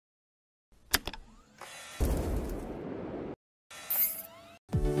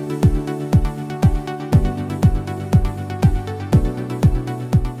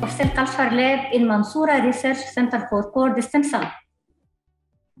Cell Culture Lab in Mansoura Research Center for Cord Stem Cell.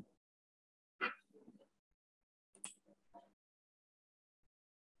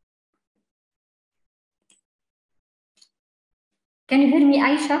 Can you hear me,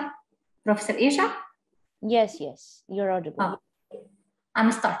 Aisha? Professor Aisha? Yes, you're audible.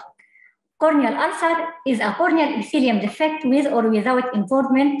 I'm starting. Corneal ulcer is a corneal epithelium defect with or without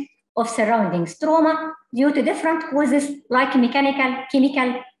involvement of surrounding stroma due to different causes like mechanical,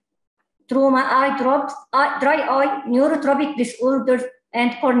 chemical, trauma, eye drops, dry eye, neurotropic disorders,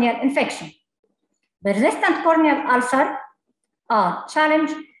 and corneal infection. Persistent corneal ulcer are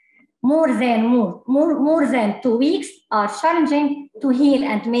challenged more than 2 weeks, are challenging to heal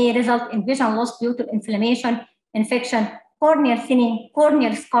and may result in vision loss due to inflammation, infection, corneal thinning,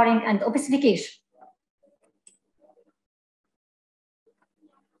 corneal scarring, and opacification.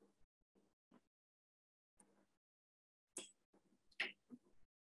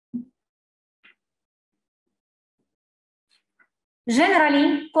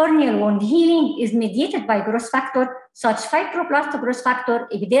 Generally, corneal wound healing is mediated by growth factor such fibroblast growth factor,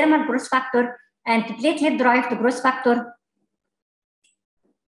 epidermal growth factor, and platelet-derived growth factor.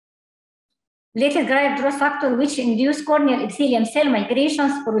 Platelet-derived growth factor which induce corneal epithelium cell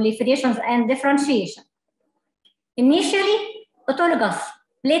migrations, proliferations, and differentiation. Initially, autologous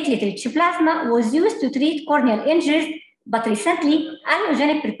platelet-rich plasma was used to treat corneal injuries, but recently,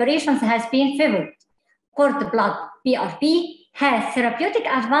 allogeneic preparations has been favored. Cord blood PRP has therapeutic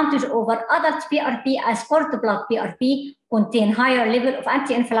advantage over adult PRP as cord blood PRP contain higher level of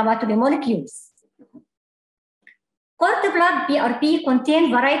anti-inflammatory molecules. Cord blood PRP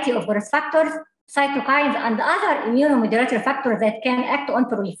contain variety of growth factors, cytokines, and other immunomodulatory factors that can act on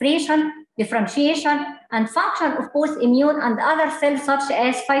proliferation, differentiation, and function of both immune and other cells such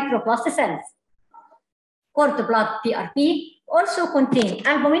as fibroblast cells. Cord blood PRP also contain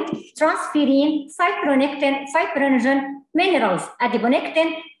albumin, transferrin, fibronectin, fibrinogen, minerals,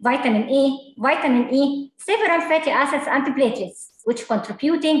 adiponectin, vitamin A, vitamin E, several fatty acids, and platelets, which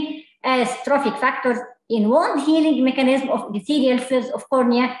contributing as trophic factors in wound healing mechanism of epithelial cells of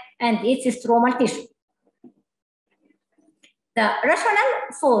cornea and its stromal tissue. The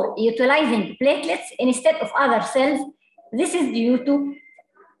rationale for utilizing platelets instead of other cells, this is due to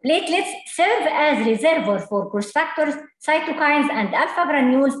platelets serve as reservoir for growth factors, cytokines, and alpha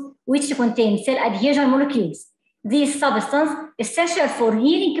granules, which contain cell adhesion molecules. These substances essential for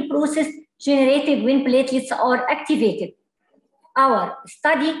healing process generated when platelets are activated. Our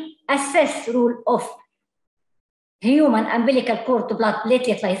study assessed role of human umbilical cord blood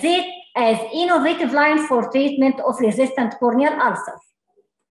platelet lysate as innovative line for treatment of resistant corneal ulcer.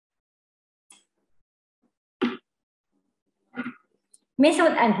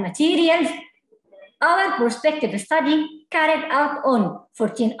 Method and materials. Our prospective study carried out on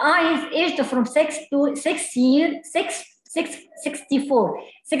 14 eyes aged from 6 to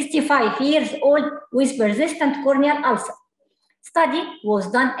 65 years old with persistent corneal ulcer. Study was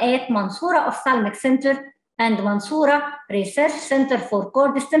done at Mansoura Ophthalmic Center and Mansoura Research Center for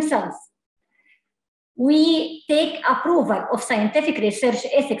Cord Stem Cells. We take approval of Scientific Research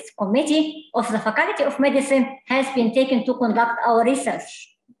Ethics Committee of the Faculty of Medicine has been taken to conduct our research.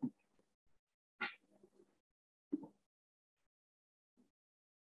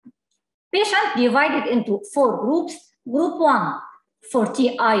 Patients divided into 4 groups. Group 1,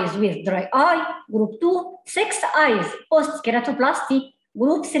 40 eyes with dry eye. Group 2, 6 eyes post-keratoplasty.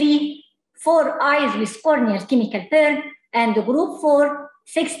 Group 3, 4 eyes with corneal chemical burn. And Group 4,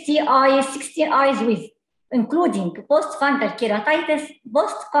 16 eyes with, including post-fungal keratitis,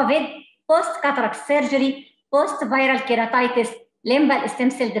 post-COVID, post-cataract surgery, post-viral keratitis, limbal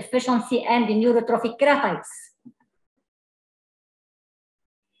stem cell deficiency, and neurotrophic keratitis.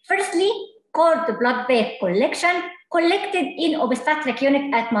 Firstly, cord blood bag collection collected in obstetric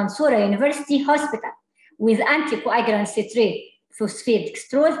unit at Mansoura University Hospital with anticoagulant citrate phosphate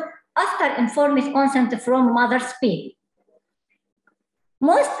dextrose after informed consent from mother's baby.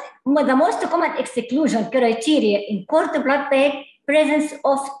 The most common exclusion criteria in cord blood bag presence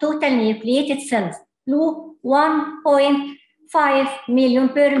of total nucleated cells, blue 1.5 million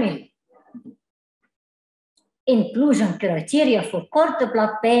per ml. Inclusion criteria for cord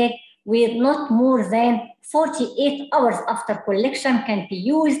blood bag with not more than 48 hours after collection can be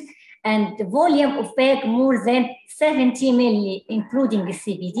used, and the volume of bag more than 70 ml, including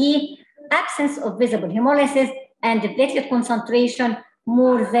CBD, absence of visible hemolysis, and platelet concentration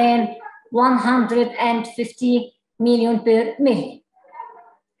more than 150 million per ml.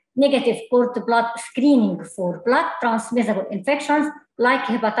 Negative cord blood screening for blood transmissible infections like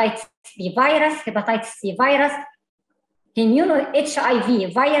hepatitis B virus,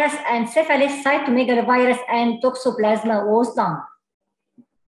 HIV virus and syphilis, cytomegalovirus, and toxoplasma was done.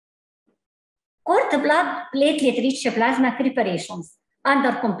 Cord blood platelet-rich plasma preparations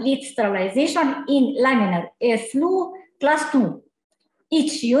under complete sterilization in laminar airflow class 2.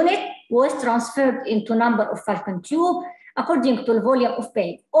 Each unit was transferred into number of Falcon tube according to the volume of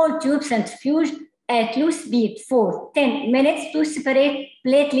bag. All tubes centrifuged at low speed for 10 minutes to separate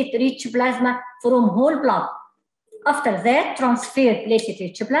platelet-rich plasma from whole blood. After that, transfer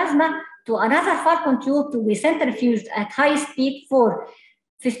platelet-rich plasma to another Falcon tube to be centrifuged at high speed for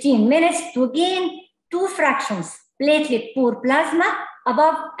 15 minutes to gain 2 fractions, platelet poor plasma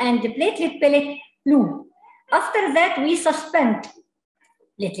above and platelet pellet below. After that, we suspend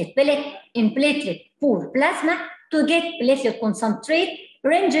platelet pellet in platelet poor plasma to get platelet concentrate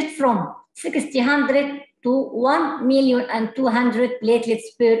ranged from 600 to 1,200,000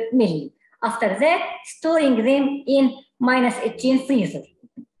 platelets per milli. After that, storing them in -18 freezer.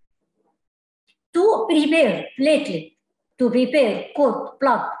 To prepare cord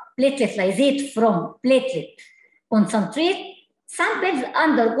blood platelet lysate from platelet concentrate, samples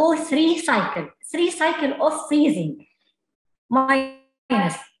undergo 3 cycles of freezing,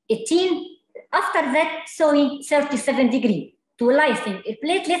 -18. After that, thawing 37 degrees to lysate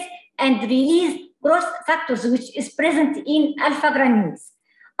platelets and release growth factors which is present in alpha granules.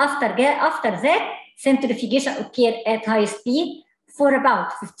 After that, centrifugation occurs at high speed for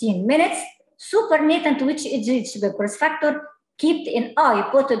about 15 minutes. Supernatant which is reachable growth factor kept in eye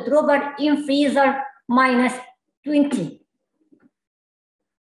bottle dropper in freezer -20.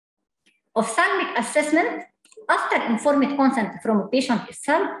 Ophthalmic assessment. After informed consent from a patient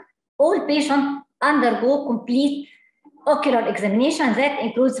itself, all patients undergo complete ocular examination that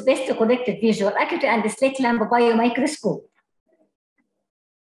includes best corrected visual acuity and slit lamp biomicroscope.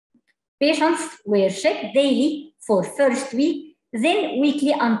 Patients were checked daily for first week, then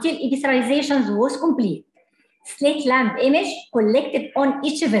weekly until epithelialization was complete. Slit lamp image collected on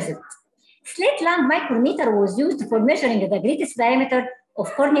each visit. Slit lamp micrometer was used for measuring the greatest diameter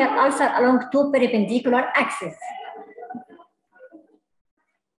of corneal ulcer along 2 perpendicular axes.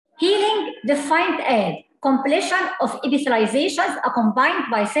 Healing defined as completion of epithelializations accompanied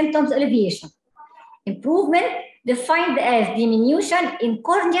by symptoms alleviation. Improvement defined as diminution in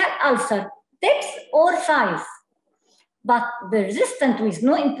corneal ulcer depth or size, but persistent with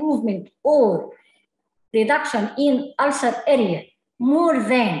no improvement or reduction in ulcer area more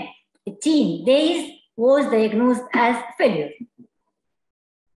than 18 days was diagnosed as failure.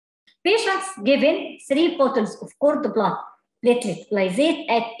 Patients given 3 bottles of cord blood platelet lysate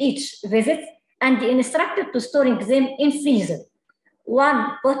at each visit and instructed to storing them in freezer.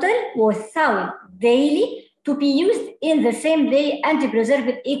 1 bottle was thawed daily to be used in the same day and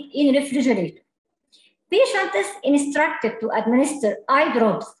preserved it in refrigerator. Patients instructed to administer eye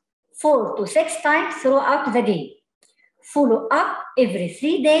drops 4 to 6 times throughout the day. Follow up every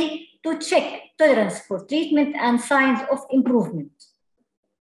 3 days to check tolerance for treatment and signs of improvement.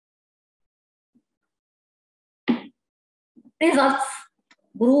 Results.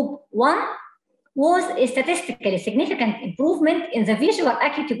 Group 1 was a statistically significant improvement in the visual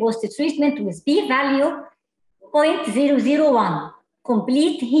acuity post-treatment with p-value 0.001.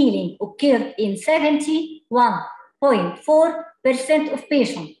 Complete healing occurred in 71.4% of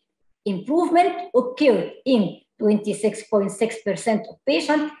patients. Improvement occurred in 26.6% of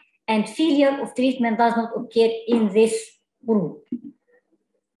patients, and failure of treatment does not occur in this group.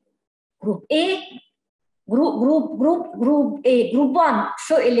 Group A, Group A, Group 1,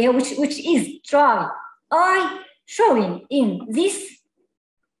 which is dry eye, showing in this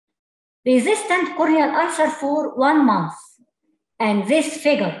resistant corneal ulcer for 1 month, and this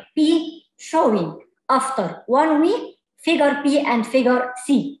figure P showing after 1 week, figure P and figure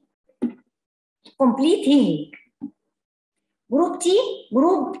C. Complete healing. Group T,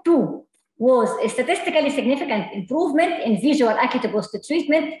 Group 2, was a statistically significant improvement in visual acuity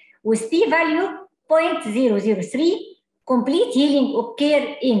post-treatment with p-value 0.003. Complete healing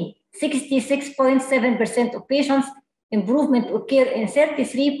occurred in 66.7% of patients. Improvement occurred in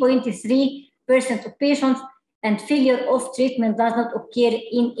 33.3% of patients, and failure of treatment does not occur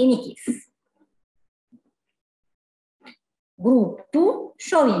in any case. Group 2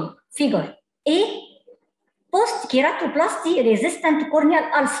 showing figure A, post-keratoplasty resistant corneal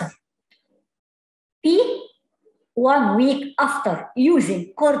ulcer. P, 1 week after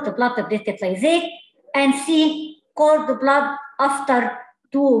using cord blood platelet lysate, and C, cord blood after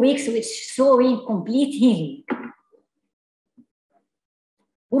 2 weeks, which showing complete healing.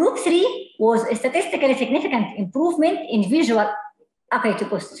 Group 3 was a statistically significant improvement in visual acuity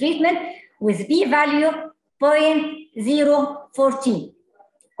post-treatment with p-value 0.001. P014.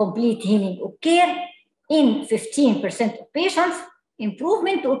 Complete healing occur in 15% of patients,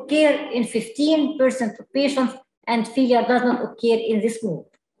 improvement occur in 15% of patients, and failure does not occur in this group.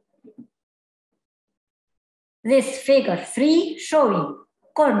 This figure 3 showing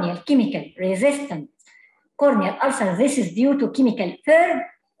corneal chemical resistant corneal ulcer. This is due to chemical PERB,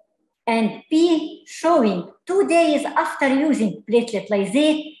 and P showing 2 days after using platelet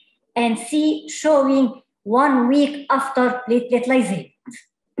lysate, and C showing 1 week after platelet lysate.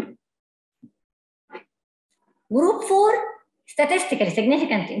 Group 4, statistically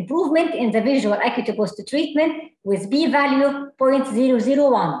significant improvement in the visual acuity post-treatment with p-value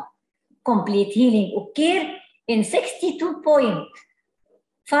 0.001. Complete healing occur in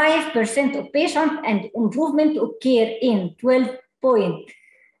 62.5% of patients, and improvement occur in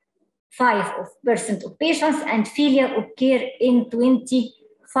 12.5% of patients, and failure occur in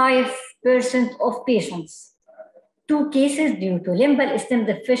 25% of patients. 2 cases due to limbal stem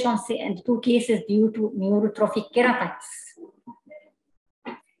deficiency and 2 cases due to neurotrophic keratitis.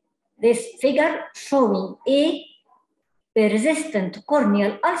 This figure showing A, persistent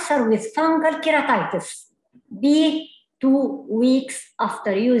corneal ulcer with fungal keratitis. B, 2 weeks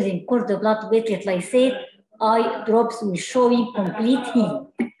after using cord blood platelet lysate eye drops with showing complete healing.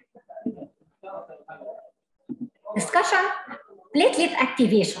 Discussion: platelet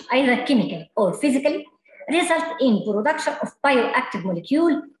activation, either chemical or physical, result in production of bioactive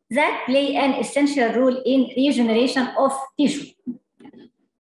molecules that play an essential role in regeneration of tissue.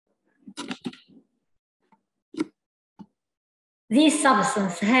 These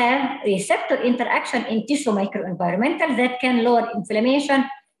substances have receptor interaction in tissue microenvironment that can lower inflammation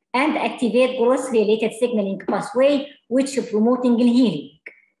and activate growth-related signaling pathway, which promoting healing.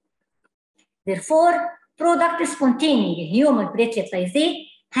 Therefore, products containing human platelet lysate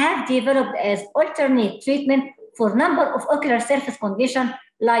have developed as alternate treatment for number of ocular surface conditions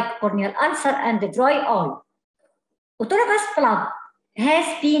like corneal ulcer and dry eye. Autologous blood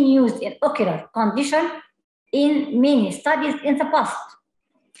has been used in ocular conditions in many studies in the past.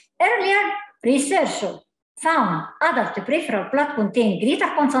 Earlier, researchers found adult peripheral blood contained greater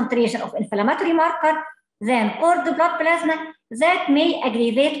concentration of inflammatory marker than cord blood plasma that may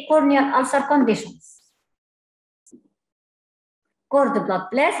aggravate corneal ulcer conditions. Cord blood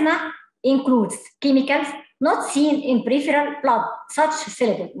plasma includes chemicals not seen in peripheral blood, such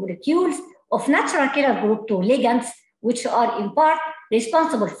soluble molecules of natural killer group 2 ligands, which are in part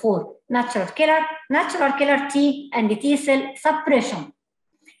responsible for natural killer T and T cell suppression.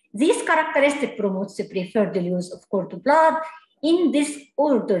 This characteristic promotes the preferred use of cord blood in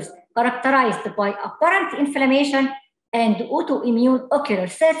disorders characterized by apparent inflammation and autoimmune ocular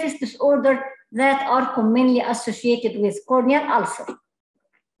surface disorder that are commonly associated with corneal ulcer.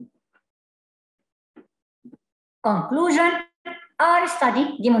 Conclusion: our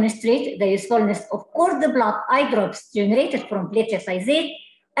study demonstrates the usefulness of cord blood eye drops generated from platelet lysate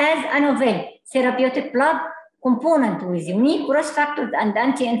as a novel therapeutic blood component with unique growth factors and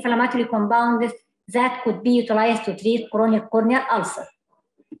anti-inflammatory compounds that could be utilized to treat chronic corneal ulcer.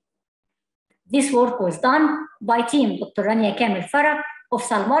 This work was done by team Dr. Rania Kamel Farah,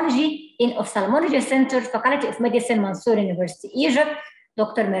 Ophthalmology in Ophthalmology Center, Faculty of Medicine, Mansoura University, Egypt,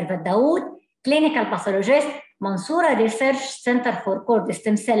 Dr. Mervat Dawood, Clinical Pathologist, Mansoura Research Center for Cord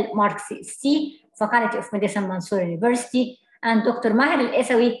Stem Cell, Mark CSC, Faculty of Medicine, Mansoura University, and Dr. Maher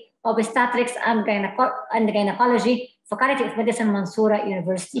Al-Isawi, Obstetrics and Gynecology, Faculty of Medicine, Mansoura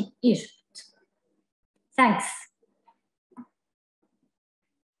University, Egypt. Thanks.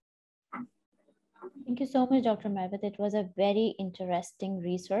 Thank you so much, Dr. Mervat. It was a very interesting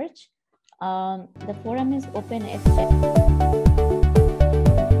research. The forum is open if